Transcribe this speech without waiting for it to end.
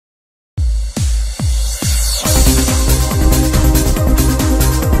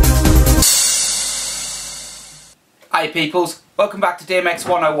Hi peoples, welcome back to DMX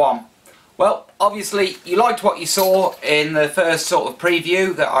 101. Well, obviously you liked what you saw in the first sort of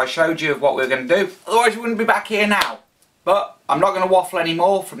preview that I showed you of what we were going to do, otherwise you wouldn't be back here now. But I'm not going to waffle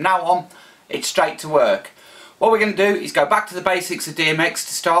anymore. From now on it's straight to work. What we're going to do is go back to the basics of DMX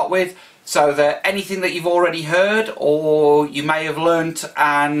to start with, so that anything that you've already heard or you may have learnt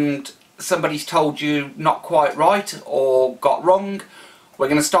and somebody's told you not quite right or got wrong, we're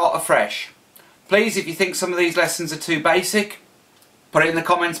going to start afresh. Please, if you think some of these lessons are too basic, put it in the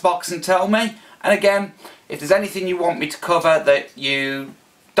comments box and tell me. And again, if there's anything you want me to cover that you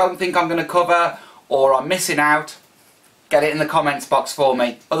don't think I'm going to cover or I'm missing out, get it in the comments box for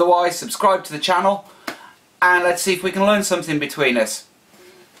me. Otherwise, subscribe to the channel and let's see if we can learn something between us.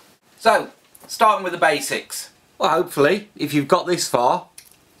 So, starting with the basics. Well, hopefully, if you've got this far,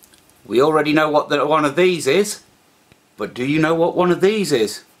 we already know what one of these is. But do you know what one of these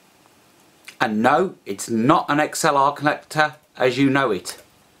is? And no, it's not an XLR connector as you know it.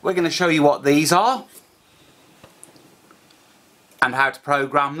 We're going to show you what these are and how to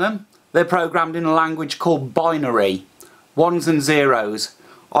program them. They're programmed in a language called binary, ones and zeros,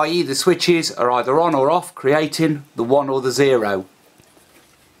 i.e. the switches are either on or off, creating the 1 or the 0.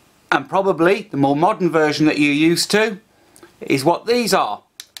 And probably the more modern version that you're used to is what these are.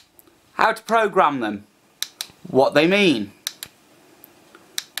 How to program them, what they mean,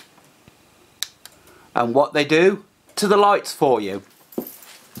 and what they do to the lights for you.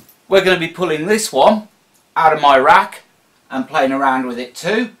 We're going to be pulling this one out of my rack and playing around with it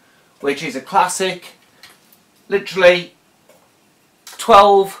too, which is a classic, literally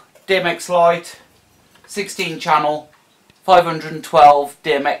 12 DMX light, 16 channel, 512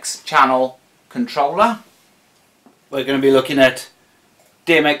 DMX channel controller. We're going to be looking at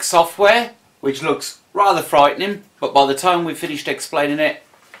DMX software, which looks rather frightening, but by the time we've finished explaining it,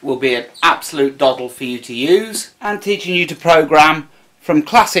 will be an absolute doddle for you to use, and teaching you to program from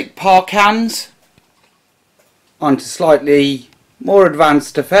classic parcans onto slightly more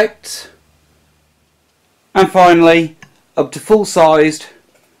advanced effects, and finally up to full-sized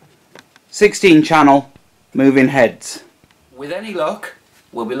 16 channel moving heads. With any luck,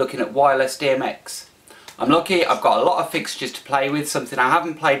 we'll be looking at wireless DMX. I'm lucky I've got a lot of fixtures to play with. Something I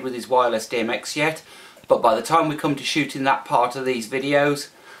haven't played with is wireless DMX yet, but by the time we come to shooting that part of these videos,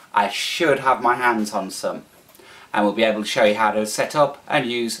 I should have my hands on some, and we'll be able to show you how to set up and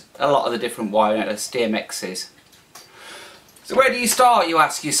use a lot of the different wireless DMXs. So where do you start, you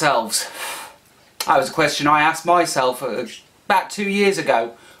ask yourselves? That was a question I asked myself about 2 years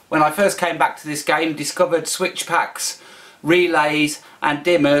ago when I first came back to this game, discovered switch packs, relays and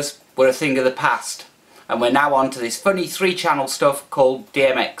dimmers were a thing of the past, and we're now on to this funny 3-channel stuff called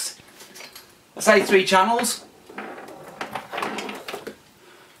DMX. I say 3 channels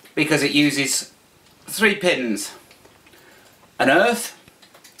because it uses 3 pins: an earth,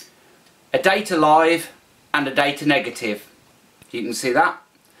 a data live and a data negative. You can see that.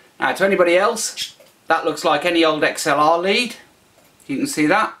 Now to anybody else, that looks like any old XLR lead. You can see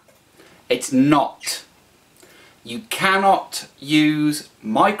that. It's not. You cannot use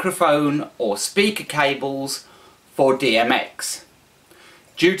microphone or speaker cables for DMX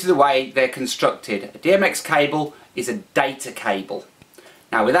due to the way they're constructed. A DMX cable is a data cable.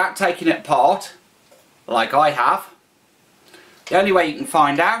 Now, without taking it apart, like I have, the only way you can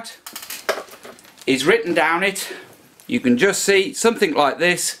find out is written down it. You can just see something like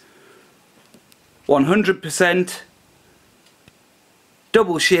this: 100%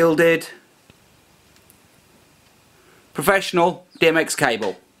 double shielded professional DMX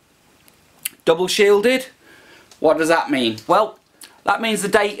cable. Double shielded, what does that mean? Well, that means the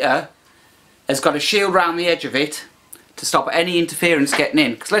data has got a shield around the edge of it to stop any interference getting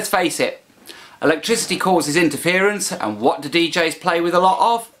in. Because let's face it, electricity causes interference, and what do DJs play with a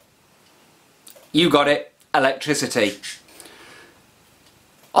lot of? You got it, electricity.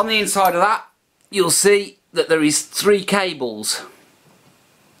 On the inside of that, you'll see that there is 3 cables.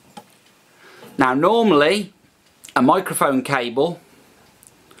 Now normally, a microphone cable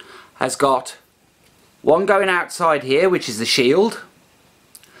has got one going outside here, which is the shield,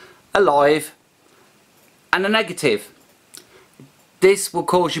 a live and a negative. This will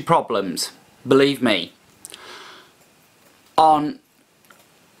cause you problems, believe me. On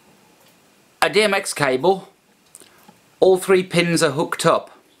a DMX cable, all 3 pins are hooked up.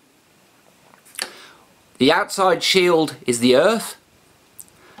 The outside shield is the earth,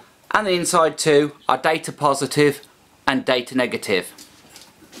 and the inside 2 are data positive and data negative.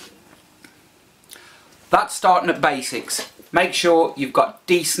 That's starting at basics. Make sure you've got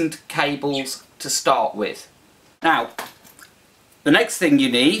decent cables to start with. Now, the next thing you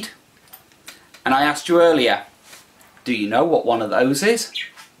need, and I asked you earlier, Do you know what one of those is?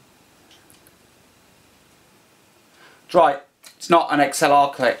 Right, it's not an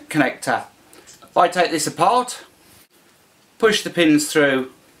XLR connector. If I take this apart, push the pins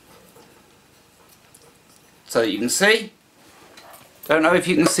through so that you can see. Don't know if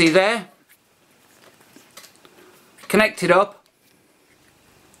you can see there. Connect it up.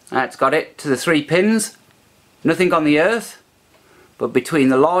 That's got it to the 3 pins. Nothing on the earth, but between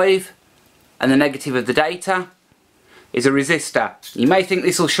the live and the negative of the data is a resistor. You may think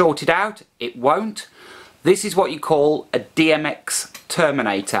this will short it out. It won't. This is what you call a DMX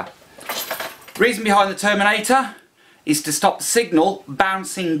terminator. Reason behind the terminator is to stop the signal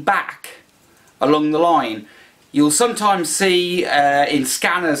bouncing back along the line. You'll sometimes see in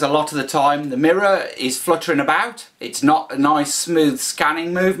scanners a lot of the time the mirror is fluttering about. It's not a nice smooth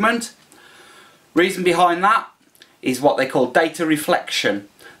scanning movement. Reason behind that is what they call data reflection.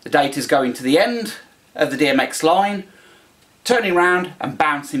 The data is going to the end of the DMX line, turning around and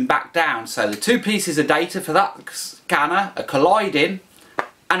bouncing back down. So the 2 pieces of data for that scanner are colliding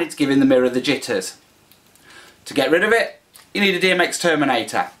and it's giving the mirror the jitters. To get rid of it, you need a DMX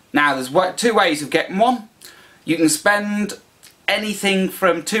terminator. Now there's 2 ways of getting one. You can spend anything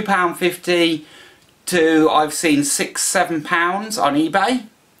from £2.50 to, I've seen, £6–7 on eBay,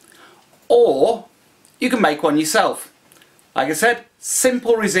 or you can make one yourself. Like I said,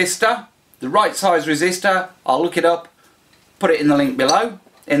 simple resistor, the right size resistor. I'll look it up, put it in the link below,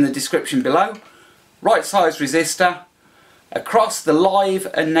 in the description below. Right size resistor across the live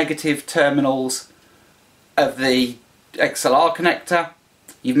and negative terminals of the XLR connector.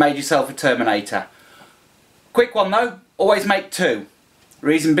 You've made yourself a terminator. Quick one though, always make 2.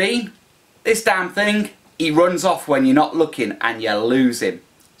 Reason being, this damn thing, he runs off when you're not looking and you lose him.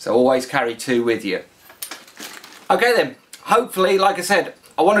 So always carry 2 with you. Okay then, hopefully, like I said,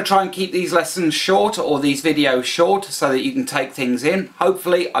 I want to try and keep these lessons short, or these videos short, so that you can take things in.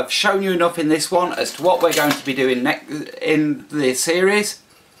 Hopefully I've shown you enough in this one as to what we're going to be doing next in the series.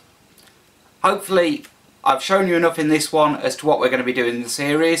 Hopefully I've shown you enough in this one as to what we're going to be doing in the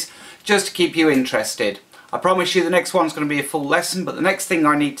series, just to keep you interested. I promise you the next one's going to be a full lesson, but the next thing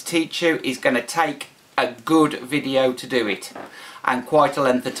I need to teach you is going to take a good video to do it, and quite a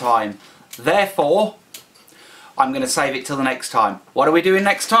length of time. Therefore, I'm going to save it till the next time. What are we doing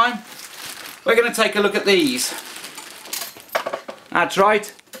next time? We're going to take a look at these. That's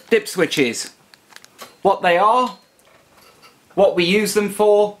right, dip switches. What they are, what we use them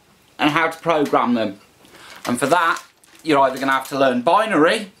for, and how to program them. And for that, you're either going to have to learn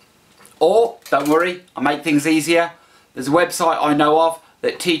binary, or, don't worry, I'll make things easier. There's a website I know of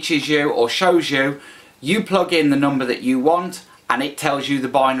that teaches you or shows you. You plug in the number that you want and it tells you the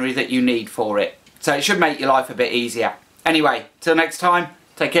binary that you need for it. So it should make your life a bit easier. Anyway, till next time,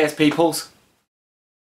 take care, peoples.